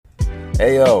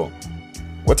Hey yo,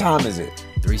 what time is it?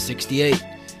 3:68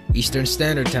 Eastern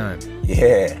Standard Time.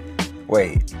 Yeah.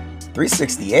 Wait,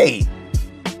 368?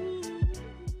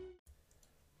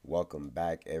 Welcome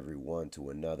back, everyone, to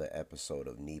another episode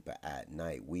of NEPA at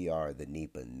Night. We are the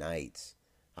NEPA Knights.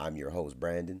 I'm your host,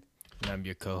 Brandon. And I'm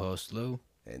your co-host, Lou.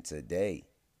 And today,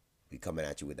 we coming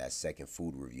at you with that second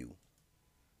food review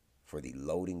for the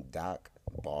Loading Dock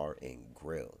Bar and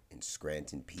Grill in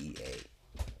Scranton,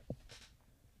 PA.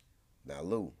 Now,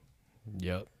 Lou.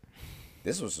 Yep.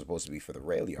 This was supposed to be for the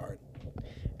rail yard.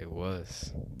 It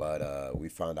was. But we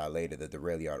found out later that the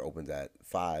rail yard opens at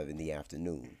 5 in the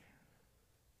afternoon.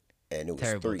 And it was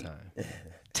Terrible 3. time.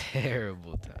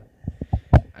 Terrible time.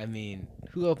 I mean,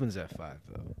 who opens at 5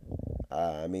 though?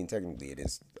 I mean, technically, it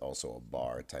is also a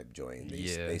bar type joint.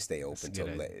 They stay open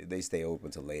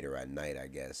till later at night, I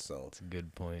guess. So that's a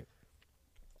good point.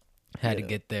 Had to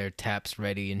get their taps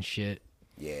ready and shit.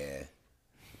 Yeah,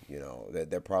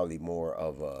 they're probably more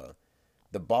of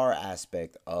the bar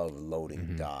aspect of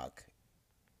Loading Dock.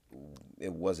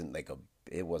 It wasn't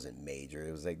major.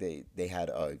 It was like they had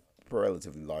a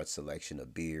relatively large selection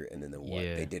of beer, and then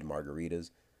they did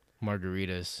margaritas.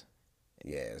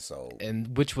 Yeah, so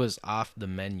and which was off the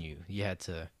menu. You had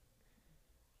to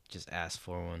just ask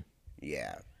for one.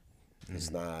 Yeah,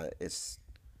 it's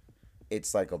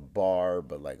like a bar,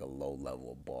 but like a low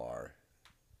level bar.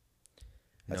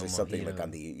 That's just something like on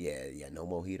the no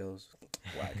mojitos.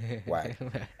 Whack.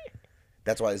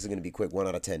 That's why this is gonna be quick. 1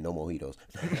 out of 10, no mojitos.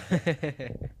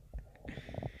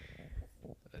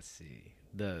 Let's see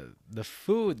the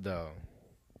food though.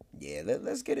 Yeah,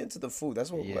 let's get into the food.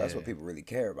 That's what people really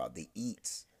care about. The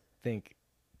eats. Think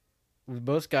we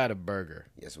both got a burger.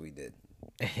 Yes, we did.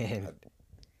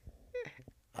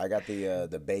 I got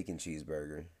the bacon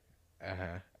cheeseburger.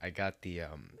 I got the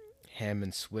ham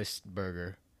and Swiss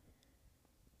burger,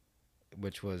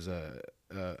 which was a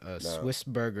Swiss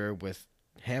burger with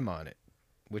ham on it,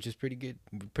 which is pretty good.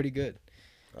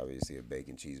 Obviously, a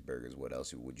bacon cheeseburger is what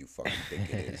else would you fucking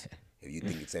think it is? If you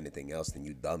think it's anything else, then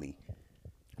you dummy.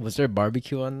 Was there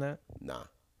barbecue on that? Nah.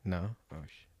 No? Oh,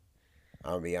 shit.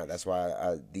 I mean, that's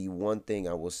why the one thing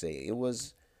I will say,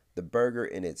 the burger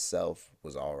in itself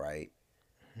was all right.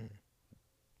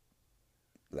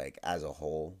 Like, as a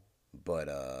whole. But,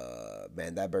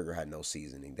 man, that burger had no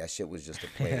seasoning. That shit was just a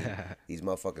plain. These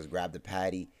motherfuckers grabbed the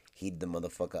patty, heated the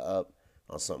motherfucker up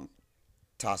on something,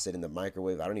 tossed it in the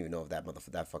microwave. I don't even know if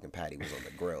that fucking patty was on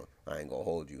the grill. I ain't gonna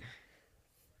hold you.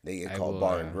 They get called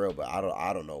bar and grill, but I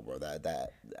don't know, bro.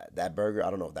 That burger, I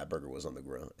don't know if that burger was on the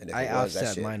grill. And if I it was,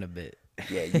 offset mine a bit.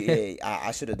 Yeah.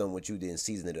 I should have done what you did and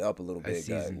seasoned it up a little bit. I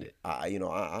seasoned it.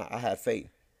 I had faith.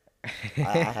 I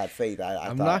had faith.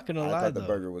 I'm not gonna lie, I thought though. the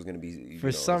burger was gonna be.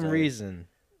 For some reason,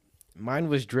 mine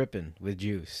was dripping with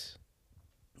juice.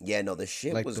 Yeah, no, the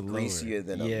shit like was the greasier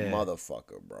than a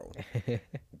motherfucker, bro.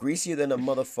 Greasier than a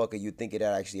motherfucker. You'd think it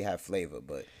actually had flavor,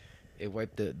 but it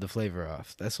wiped the flavor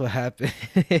off. That's what happened.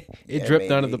 It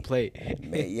dripped onto the plate.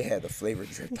 Man, yeah, the flavor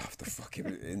dripped off the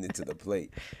fucking into the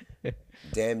plate.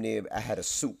 Damn near, I had a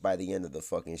soup by the end of the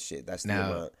fucking shit. That's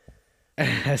the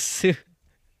amount. Soup.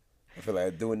 I feel like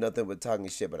I'm doing nothing but talking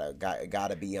shit, but I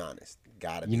gotta be honest.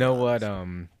 You know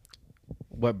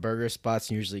what burger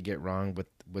spots usually get wrong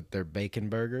with their bacon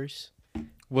burgers?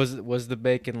 Was the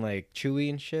bacon like chewy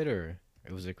and shit, or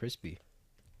was it crispy?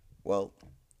 Well,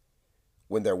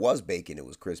 when there was bacon, it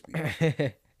was crispy.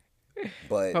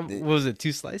 But was it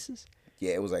 2 slices?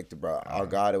 Yeah, it was like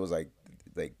it was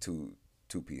like two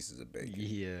pieces of bacon.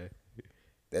 Yeah,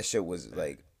 that shit was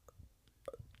like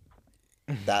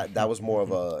that was more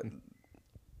of a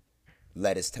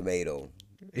lettuce tomato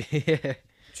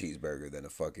cheeseburger than a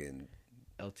fucking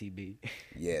LTB.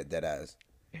 Yeah, dead ass.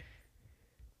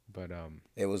 But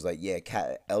it was like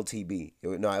LTB. It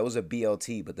was a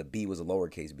BLT, but the B was a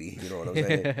lowercase b. You know what I'm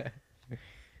saying?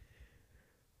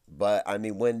 But I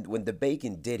mean, when the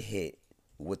bacon did hit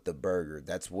with the burger,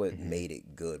 that's what made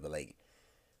it good. But like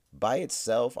by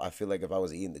itself, I feel like if I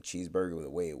was eating the cheeseburger the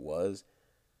way it was,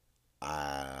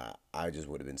 I just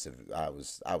would have been. I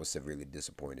was severely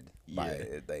disappointed by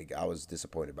it. Like I was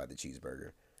disappointed by the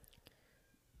cheeseburger.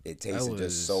 It tasted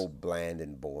just so bland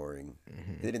and boring.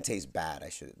 It didn't taste bad.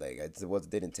 It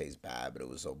didn't taste bad, but it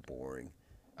was so boring.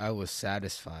 I was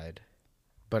satisfied,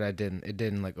 but it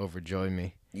didn't like overjoy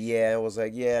me. Yeah, it was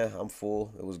like, I'm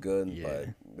full. It was good,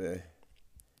 but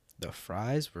the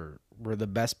fries were the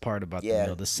best part about the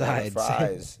meal. The sides,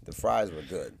 the fries were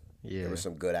good. Yeah, there were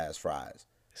some good ass fries.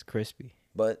 It's crispy.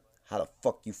 But how the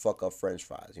fuck you fuck up French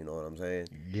fries? You know what I'm saying?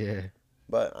 Yeah.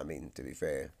 But, I mean, to be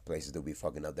fair, places do be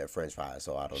fucking up their French fries,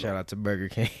 so I don't know. Shout out to Burger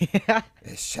King.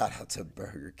 Shout out to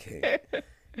Burger King.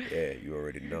 Yeah, you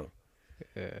already know.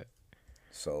 Yeah.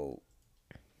 So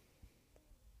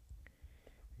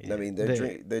I Yeah. mean,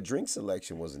 their drink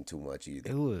selection wasn't too much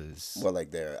either. It was. Well,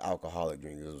 like their alcoholic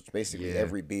drink, it was basically Yeah.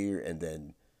 every beer, and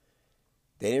then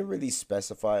they didn't really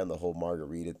specify on the whole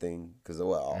margarita thing because Hmm.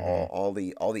 all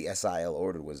the SIL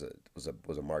ordered was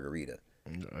a margarita.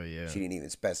 Oh yeah. She didn't even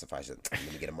specify. She said,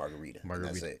 "Let me get a margarita," and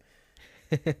that's Margarita.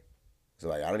 it. So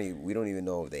like, we don't even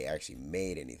know if they actually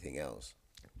made anything else.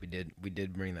 We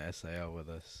did bring the SIL with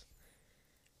us,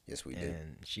 Yes, we did.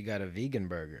 and she got a vegan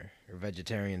burger or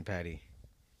vegetarian patty.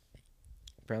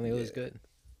 Apparently, it was Yeah, good.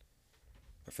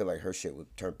 I feel like her shit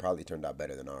probably turned out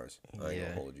better than ours. I ain't gonna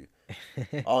Yeah. hold you.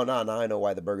 Oh no, now I know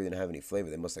why the burger didn't have any flavor.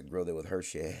 They must have grilled it with her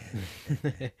shit.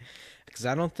 Because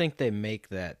I don't think they make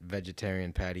that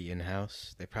vegetarian patty in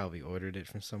house. They probably ordered it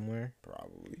from somewhere.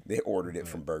 Probably they ordered it But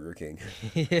from Burger King.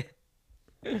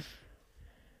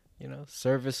 yeah,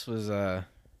 service was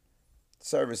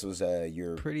Service was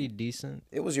your pretty decent.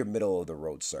 it was your middle of the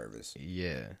road service.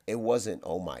 Yeah. It wasn't,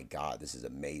 oh my god, this is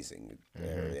amazing, Hmm.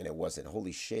 and it wasn't,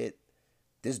 holy shit,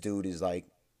 this dude is like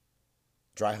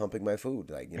dry humping my food.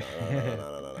 Like, no, no, no, no,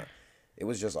 no, no, no. It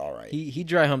was just all right. He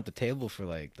dry humped the table for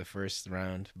like the first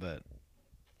round, but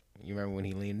you remember when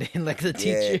he leaned in like the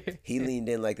Yeah, teacher? he leaned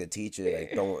in like the teacher,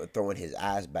 like throwing his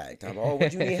ass back. Talking, oh,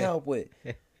 what you need help with?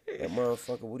 Like,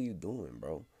 motherfucker, what are you doing,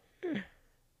 bro?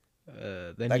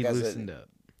 Then Like he I loosened said, up.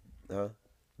 huh?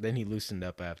 Then he loosened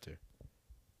up after.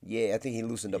 Yeah, I think he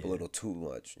loosened up a Yeah. little too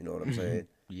much. You know what I'm saying?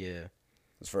 Yeah.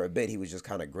 'Cause for a bit, he was just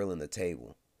kind of grilling the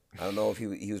table. I don't know if he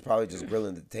was probably just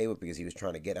grilling the table because he was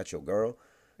trying to get at your girl.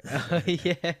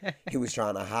 Yeah. He was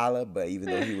trying to holler, but even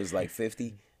though he was like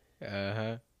 50,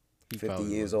 Uh-huh. He 50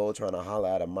 probably years was. old, trying to holler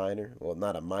at a minor, well,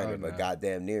 not a minor, Oh but no.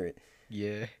 goddamn near it.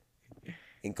 Yeah.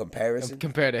 In comparison,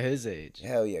 Compared to his age.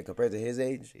 hell yeah, compared to his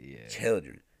age, Yeah.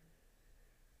 children.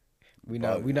 We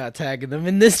not we Bugging. not tagging them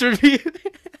in this review.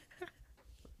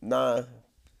 Nah,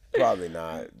 probably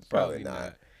not. Probably Probably not.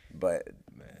 not. But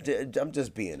Man. I'm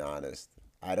just being honest.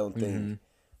 I don't Hmm. think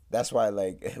that's why,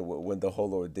 like, when the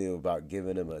whole ordeal about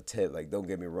giving him a tip, like, don't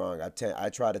get me wrong, I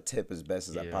try to tip as best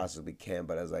as I Yeah. possibly can,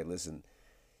 but I was like, listen,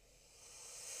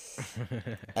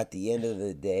 at the end of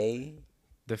the day,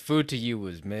 The food to you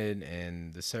was mid,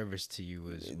 and the service to you the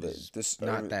was the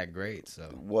not service, that great.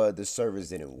 So the service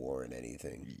didn't warrant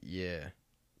anything. yeah.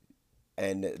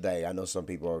 And like, I know some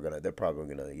people they're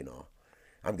probably gonna,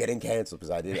 I'm getting canceled because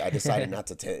I decided not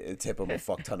to tip him a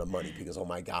fuck ton of money because, oh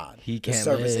my god, He the can't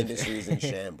service live. industry is in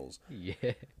shambles.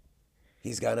 Yeah.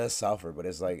 He's gonna suffer, but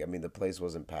it's like, I mean, the place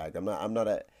wasn't packed. I'm not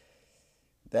a.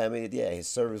 I mean, yeah, his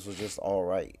service was just all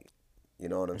right. You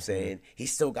know what I'm saying? He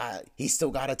still got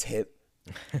a tip.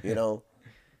 You know,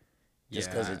 just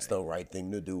because Yeah. it's the right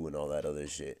thing to do and all that other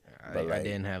shit. I, But I like,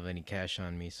 didn't have any cash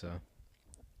on me, so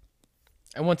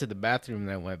I went to the bathroom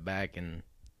and I went back, and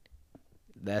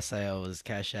the SIL was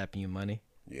cash apping you money.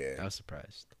 I yeah, was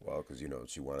surprised. well, because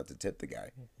she wanted to tip the guy.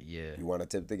 Yeah. You want to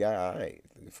tip the guy? All right,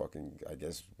 fucking, I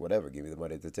guess whatever. Give me the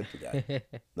money to tip the guy.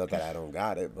 Not that I don't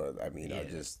got it, but I mean, Yeah.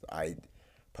 I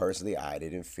personally, I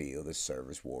didn't feel the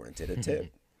service warranted a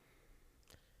tip.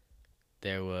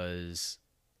 There was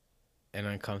an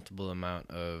uncomfortable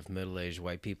amount of middle-aged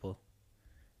white people,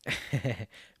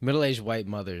 middle-aged white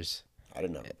mothers I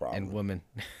didn't have a problem and women.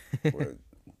 with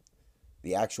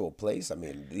the actual place. I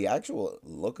mean, the actual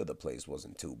look of the place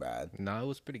wasn't too bad. No, it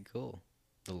was pretty cool.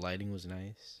 The lighting was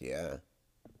nice. Yeah.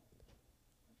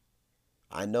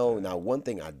 I know now one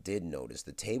thing I did notice,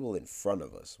 the table in front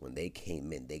of us when they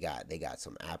came in, they got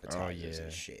some appetizers yeah.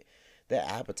 and shit. Their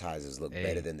appetizers look Hey,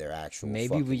 better than their actual Maybe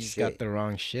fucking we just shit. got the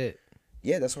wrong shit.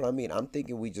 Yeah, that's what I mean. I'm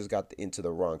thinking we just got into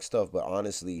the wrong stuff, but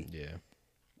honestly, Yeah.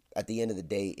 at the end of the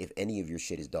day, if any of your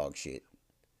shit is dog shit,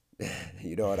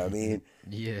 you know what I mean?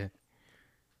 Yeah.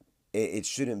 It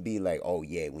shouldn't be like, oh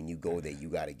yeah, when you go there, you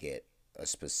got to get a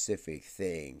specific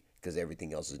thing because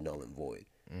everything else is null and void.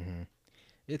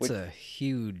 It's Which- a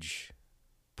huge,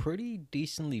 pretty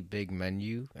decently big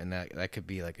menu, and that could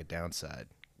be like a downside.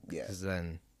 Yeah. Because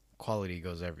then quality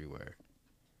goes everywhere.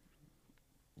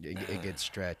 It gets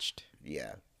stretched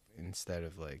Yeah. instead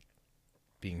of like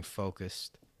being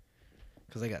focused.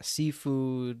 Because I got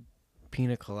seafood,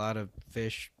 pina colada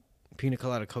fish, pina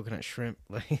colada coconut shrimp,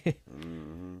 like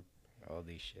hmm all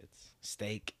these shits.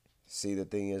 Steak. See, the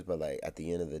thing is, but like at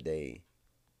the end of the day,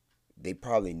 they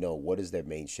probably know what is their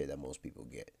main shit that most people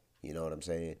get. You know what I'm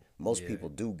saying? Most Yeah. people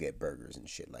do get burgers and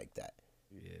shit like that.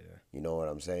 Yeah. You know what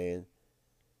I'm saying?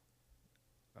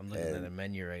 I'm looking at And- a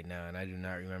menu right now, and I do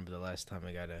not remember the last time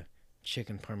I got a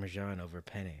chicken parmesan over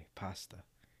penne pasta.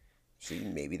 See,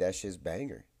 maybe that shit's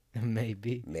banger.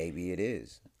 Maybe. Maybe it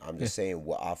is. I'm just saying,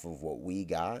 what off of what we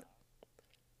got,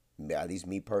 at least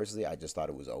me personally, I just thought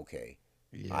it was okay.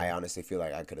 I Yeah. honestly feel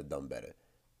like I could have done better,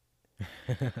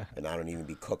 and I don't even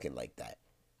be cooking like that.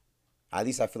 At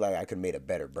least I feel like I could have made a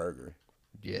better burger.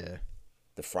 Yeah.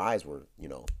 The fries were,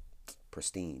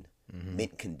 pristine, Hmm.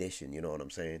 mint condition. You know what I'm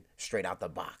saying? Straight out the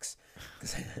box.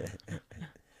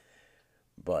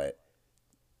 But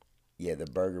yeah, the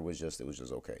burger was just, it was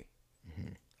just okay.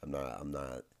 I'm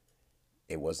not.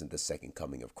 It wasn't the second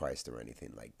coming of Christ or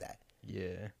anything like that.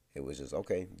 Yeah. It was just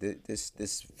okay.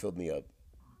 This filled me up.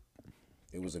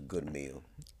 It was a good meal.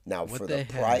 Now What for the they had.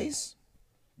 price,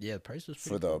 Yeah, the price was for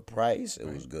pretty the cool. price, it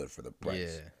Right? was good for the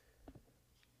price. Yeah.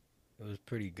 It was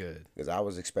pretty good. Because I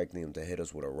was expecting them to hit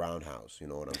us with a roundhouse. You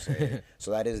know what I'm saying?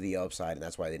 So that is the upside, and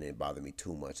that's why they didn't bother me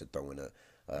too much to throw in a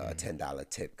 $10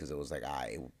 tip because it was like,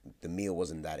 the meal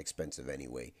wasn't that expensive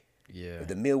anyway. Yeah. If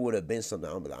the meal would have been something,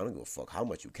 I'm like, I don't give a fuck how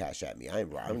much you cash at me.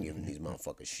 I'm giving these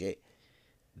motherfuckers shit.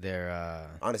 Their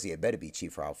Honestly, it better be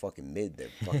cheap for how fucking mid their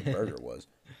fucking burger was.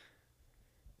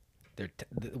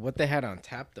 what they had on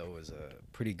tap though was a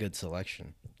pretty good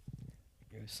selection.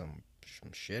 There was some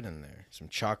shit in there. Some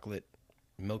chocolate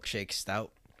milkshake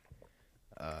stout,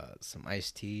 some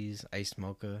iced teas, iced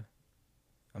mocha.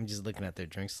 I'm just looking at their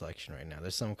drink selection right now.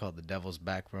 There's something called the Devil's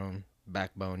Backbone.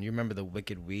 Backbone. You remember the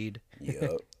Wicked Weed?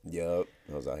 Yup.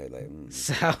 I was out here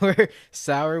like,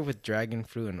 Sour with dragon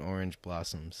fruit and orange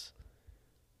blossoms.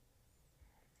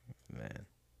 Man,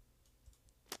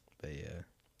 but yeah,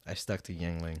 I stuck to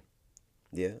Yingling.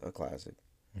 yeah, a classic.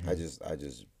 Mm-hmm. I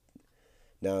just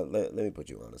now let me put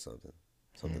you onto something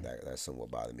that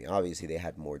somewhat bothered me. Obviously, they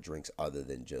had more drinks other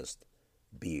than just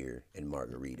beer and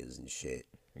margaritas and shit.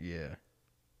 Yeah.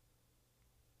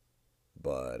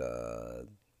 But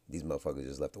these motherfuckers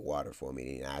just left the water for me.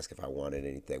 They didn't ask if I wanted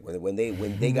anything. When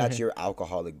they got your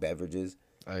alcoholic beverages,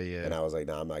 Oh yeah. and I was like,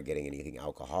 nah, I'm not getting anything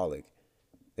alcoholic.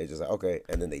 They just like, okay,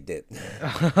 and then they dipped.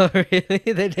 Oh really?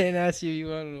 They didn't ask you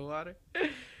wanted the water?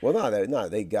 Well, no,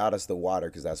 they got us the water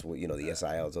because that's what the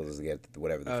SIL told us to get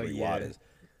whatever the Oh free yeah. waters.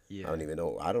 I Yeah. don't even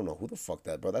know. I don't know who the fuck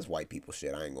that, bro. That's white people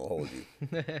shit. I ain't gonna hold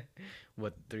you.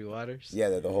 What, 3 waters? Yeah,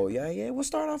 the whole yeah. We'll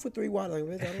start off with 3 water.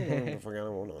 Like, I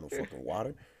don't want no fucking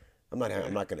water. I'm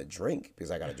not gonna drink because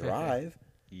I gotta drive.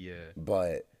 Yeah.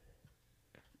 But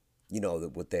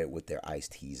with their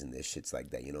iced teas and their shits like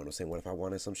that. You know what I'm saying? What if I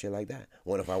wanted some shit like that?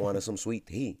 What if I wanted some sweet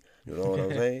tea? You know what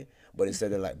I'm saying? But instead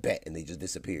they're like bet and they just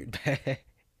disappeared.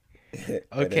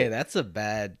 Okay, that's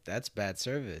bad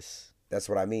service. That's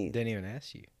what I mean. Didn't even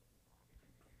ask you.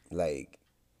 Like,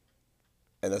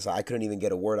 and that's why I couldn't even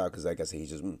get a word out because like I said,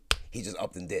 he just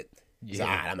upped and dipped. He's like,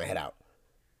 Yeah. all right, I'm gonna head out.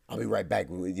 I'll be right back.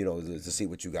 To see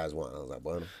what you guys want. I was like,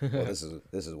 well, this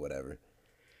is whatever.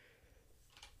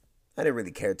 I didn't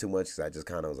really care too much because I just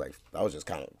kind of was like, I was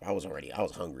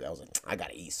hungry. I was like, I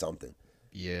gotta eat something.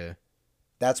 Yeah.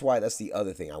 That's the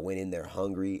other thing. I went in there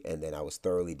hungry and then I was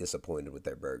thoroughly disappointed with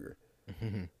their burger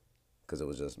because it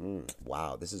was just,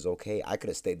 wow, this is okay. I could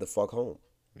have stayed the fuck home.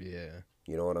 Yeah.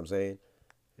 You know what I'm saying?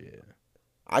 Yeah.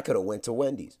 I could have went to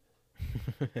Wendy's.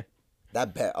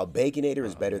 A Baconator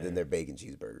is better than man. their bacon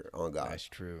cheeseburger. On God, That's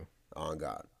true. on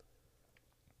God.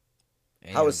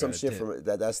 And How you is don't some got a shit tip. from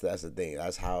that? That's the thing.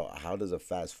 That's how does a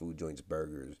fast food joint's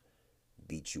burgers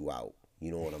beat you out? You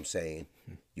know what I'm saying?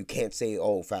 You can't say,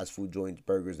 oh, fast food joints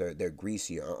burgers they're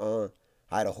greasy. I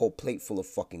had a whole plate full of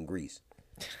fucking grease.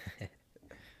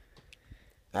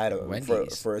 I had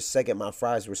Wendy's. for a second my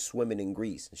fries were swimming in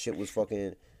grease. Shit was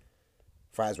fucking.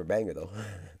 Fries were banger though.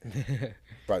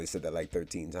 Probably said that like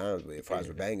 13 times, but fries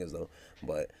were bangers though.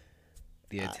 But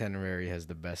The itinerary has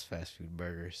the best fast food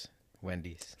burgers.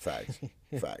 Wendy's. facts,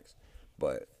 facts.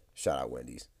 But shout out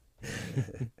Wendy's.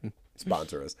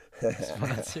 Sponsor us.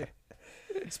 Sponsor.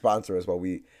 Sponsor us while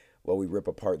we rip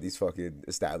apart these fucking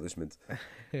establishments.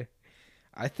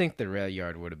 I think the rail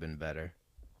yard would have been better.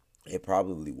 It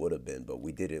probably would have been, but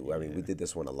we did it. I mean, we did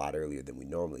this one a lot earlier than we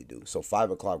normally do. So 5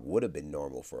 o'clock would have been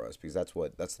normal for us because that's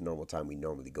the normal time we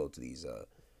normally go to these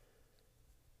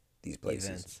places,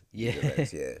 Events. these Yeah.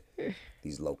 events, yeah,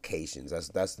 these locations.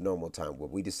 That's the normal time. But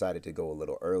we decided to go a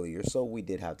little earlier, so we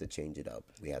did have to change it up.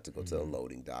 We had to go to the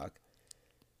loading dock,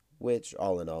 which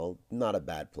all in all, not a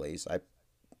bad place.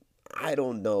 I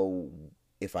don't know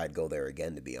if I'd go there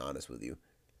again, to be honest with you.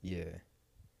 Yeah.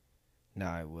 No,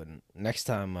 I wouldn't. Next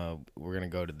time, we're gonna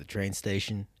go to the train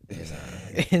station, and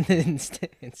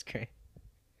it's great.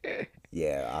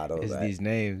 Yeah, I don't. It's these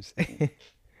names.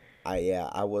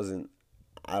 I wasn't.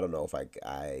 I don't know if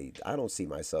I don't see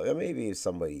myself. Maybe if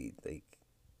somebody like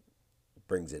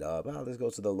brings it up, let's go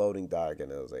to the loading dock,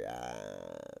 and I was like,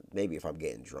 maybe if I'm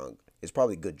getting drunk, it's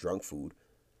probably good drunk food,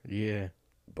 Yeah.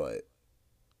 but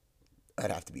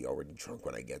I'd have to be already drunk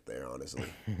when I get there, honestly.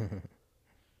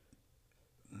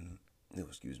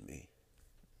 excuse me.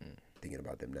 Thinking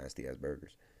about them nasty ass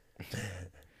burgers.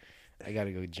 I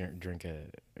gotta go drink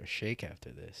a shake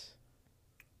after this.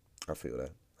 I feel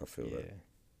that. I feel Yeah. that.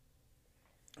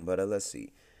 But let's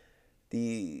see.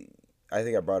 I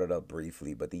think I brought it up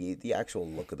briefly, but the actual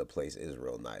look of the place is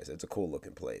real nice. It's a cool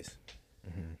looking place.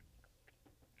 Mm-hmm.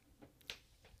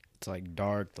 It's like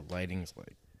dark. The lighting's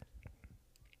like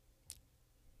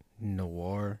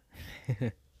noir.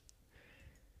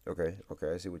 Okay,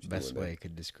 I see what you're Best doing there. way I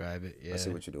could describe it. Yeah. I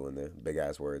see what you're doing there. Big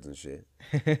ass words and shit.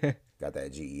 Got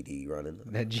that GED running.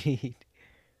 That G,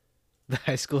 the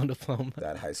high school diploma.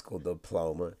 That high school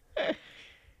diploma.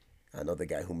 I know the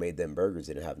guy who made them burgers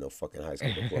didn't have no fucking high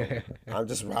school diploma. I'm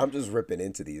just ripping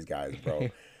into these guys, bro.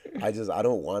 I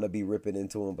don't want to be ripping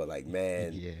into them, but like,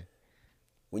 man, Yeah.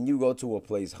 when you go to a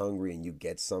place hungry and you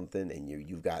get something and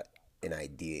you've got an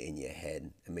idea in your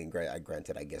head. I mean,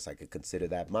 granted, I guess I could consider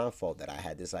that my fault that I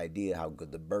had this idea how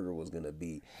good the burger was gonna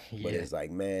be, but it's like,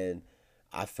 man,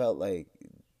 I felt like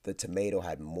the tomato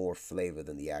had more flavor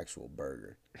than the actual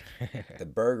burger. The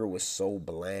burger was so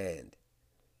bland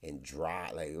and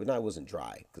dry. Like, it wasn't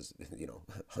dry because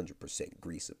 100%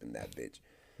 grease up in that bitch.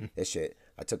 That shit.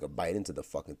 I took a bite into the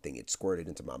fucking thing. It squirted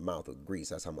into my mouth with grease.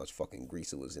 That's how much fucking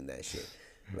grease it was in that shit.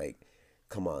 Like,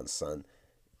 come on, son.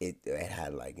 It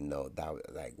had like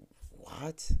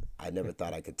what? I never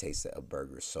thought I could taste a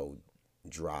burger so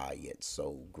dry yet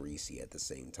so greasy at the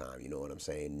same time. You know what I'm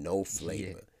saying? No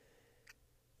flavor. Yeah.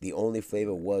 The only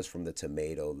flavor was from the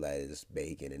tomato, lettuce,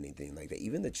 bacon, anything like that.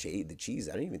 Even the cheese.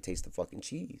 I didn't even taste the fucking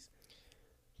cheese.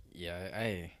 Yeah,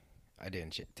 I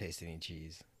didn't taste any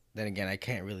cheese. Then again, I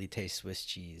can't really taste Swiss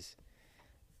cheese.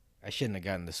 I shouldn't have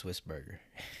gotten the Swiss burger.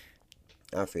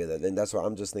 I feel that. And that's why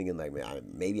I'm just thinking, like, man,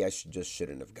 maybe I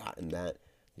shouldn't have gotten that.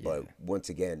 Yeah. But once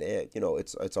again,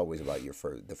 it's always about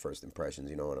the first impressions.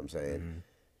 You know what I'm saying? Mm-hmm.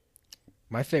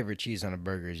 My favorite cheese on a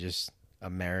burger is just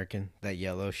American, that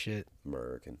yellow shit.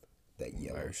 American, that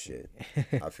yellow shit.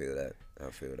 I feel that.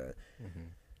 Mm-hmm.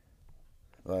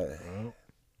 But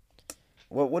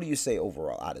what do you say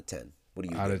overall out of 10? What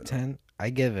do you out of 10? I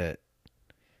give it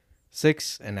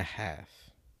 6.5.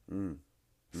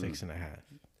 6.5.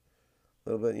 A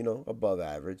little bit, above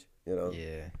average,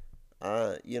 Yeah.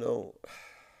 I know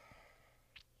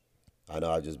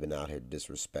I've just been out here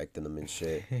disrespecting them and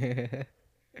shit. I'm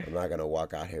not gonna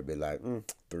walk out here and be like,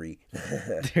 3.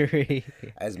 3.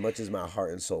 As much as my heart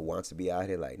and soul wants to be out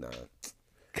here, like, nah.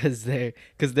 Cause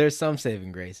there's some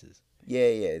saving graces.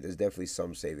 Yeah, there's definitely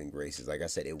some saving graces. Like I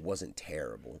said, it wasn't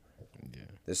terrible. Yeah.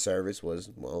 The service was,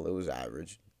 it was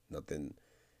average. Nothing,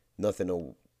 But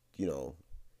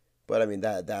I mean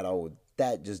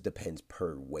that just depends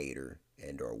per waiter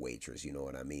and or waitress. You know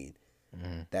what I mean?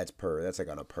 Mm-hmm. That's like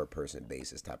on a per person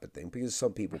basis type of thing, because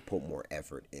some people put more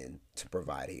effort in to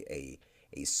provide a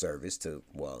service to,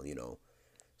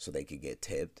 so they could get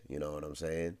tipped. You know what I'm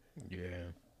saying?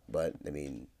 Yeah. But I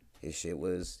mean, his shit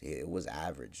was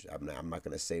average. I'm not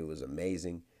gonna say it was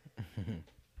amazing.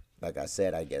 Like I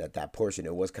said, I get at that portion.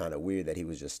 It was kind of weird that he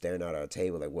was just staring at our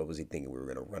table. Like, what was he thinking? We were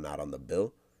gonna run out on the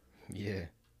bill? Yeah.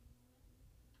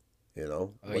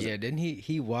 Oh yeah, didn't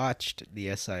he watched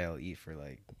the SIL eat for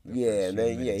like and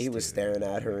then he was staring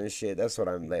at her and shit. That's what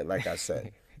I'm like I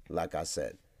said.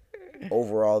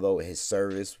 Overall though, his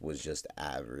service was just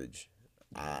average.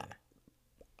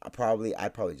 I'd probably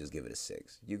just give it a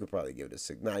 6. You could probably give it a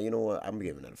 6. Nah, you know what? I'm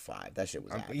giving it a 5. That shit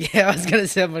was average. Yeah, I was gonna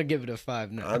say I'm gonna give it a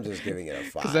 5 now. I'm just giving it a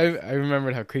 5. Because I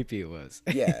remembered how creepy it was.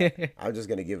 Yeah, I'm just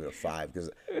gonna give it a 5 because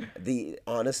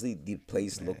honestly the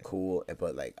place looked cool,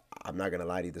 but like I'm not gonna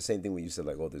lie to you, the same thing when you said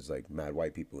like, oh, there's like mad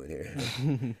white people in here.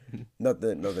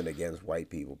 nothing against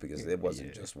white people, because it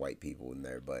wasn't just white people in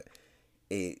there, but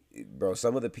bro,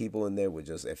 some of the people in there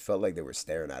it felt like they were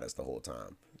staring at us the whole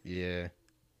time. Yeah.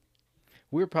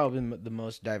 We were probably the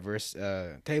most diverse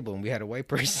table, and we had a white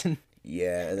person.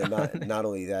 Yeah, and then not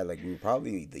only that, like, we were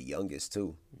probably the youngest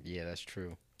too. Yeah, that's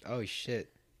true. Oh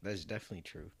shit, that's definitely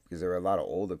true. Because there were a lot of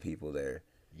older people there.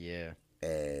 Yeah.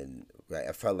 And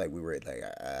I felt like we were like,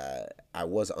 I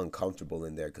was uncomfortable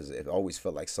in there because it always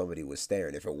felt like somebody was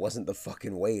staring. If it wasn't the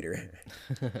fucking waiter,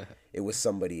 it was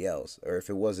somebody else. Or if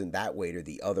it wasn't that waiter,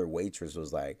 the other waitress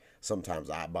was like sometimes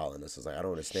eyeballing us. I was like, I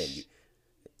don't understand.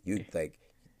 You like.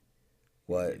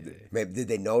 What? Maybe did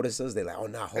they notice us? They're like, oh,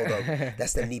 nah, hold up.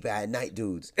 That's them Nipa at night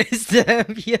dudes. It's them,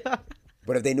 yeah.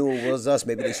 But if they knew it was us,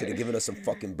 maybe they should have given us some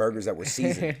fucking burgers that were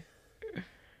seasoned.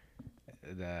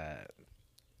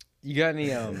 You got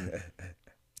any, I'm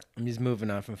just moving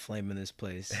on from flaming this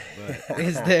place, but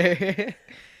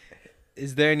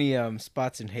is there any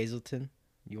spots in Hazleton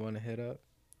you want to hit up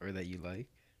or that you like?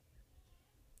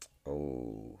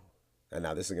 Oh, and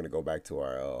now this is going to go back to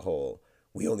our whole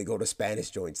we only go to Spanish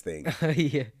joints thing.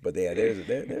 Yeah. But yeah,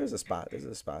 there's a spot. There's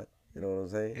a spot. You know what I'm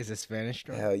saying? Is it Spanish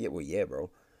joint? Hell yeah. Well, yeah, bro.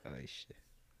 Oh shit.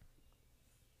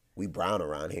 We brown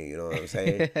around here. You know what I'm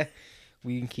saying?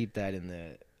 We can keep that in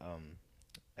the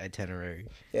itinerary.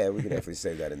 Yeah, we can definitely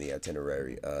save that in the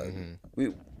itinerary.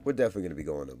 We're definitely gonna be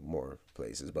going to more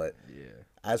places. But Yeah.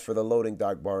 as for the Loading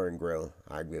Dock Bar and Grill,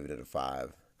 I give it a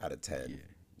 5 out of 10. Yeah.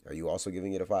 Are you also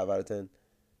giving it a 5 out of 10?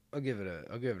 I'll give it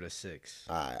a 6.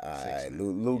 All right, all Six right. and a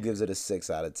Lou gives it a 6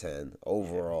 out of 10.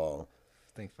 Overall,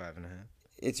 I think 5.5.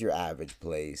 it's your average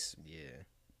place.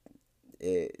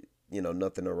 Yeah.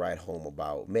 Nothing to write home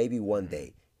about. Maybe one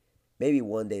day, maybe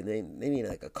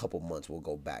like a couple months, we'll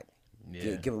go back.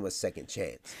 Yeah. Give them a second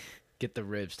chance. Get the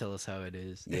ribs. Tell us how it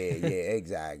is. Yeah,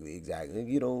 exactly.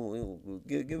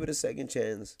 Give it a second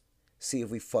chance. See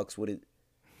if we fucks with it.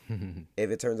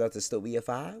 If it turns out to still be a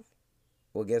 5,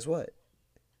 well, guess what?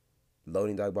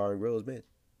 Loading Dock Bar and Grill is mid.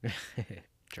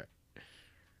 Try.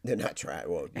 They're not trying.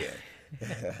 Well,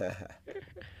 yeah.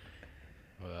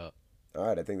 Well. All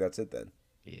right, I think that's it then.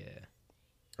 Yeah.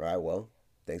 All right, well,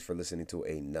 thanks for listening to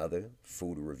another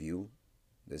food review.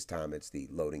 This time it's the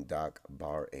Loading Dock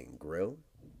Bar and Grill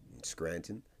in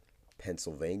Scranton,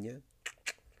 Pennsylvania.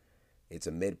 It's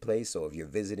a mid place, so if you're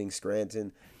visiting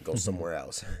Scranton, go somewhere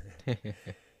else.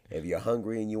 If you're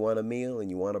hungry and you want a meal and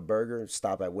you want a burger,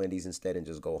 stop at Wendy's instead and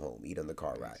just go home. Eat on the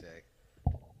car ride. Exactly.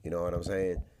 You know what I'm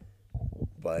saying?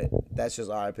 But that's just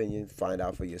our opinion. Find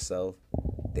out for yourself.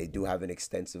 They do have an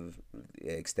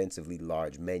extensively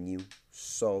large menu,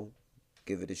 so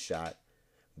give it a shot.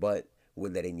 But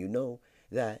we're letting you know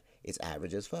that it's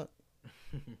average as fuck.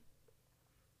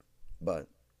 But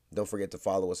don't forget to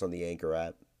follow us on the Anchor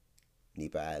app,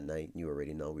 NEPA at Night. You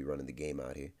already know we running the game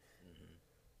out here.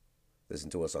 Listen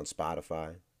to us on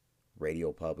Spotify,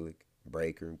 Radio Public,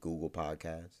 Breaker, Google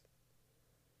Podcasts.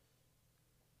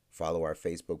 Follow our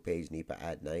Facebook page, NEPA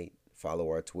at Night. Follow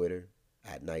our Twitter,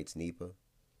 at Nights NEPA.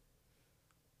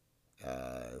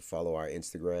 Follow our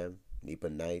Instagram, NEPA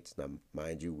Nights. Now,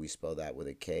 mind you, we spell that with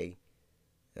a K,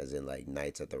 as in like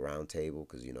Knights at the Round Table,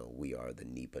 because, we are the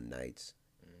NEPA Nights.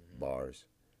 Bars.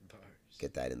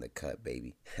 Get that in the cut,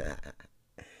 baby.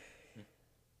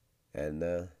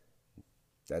 And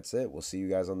that's it. We'll see you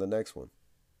guys on the next one.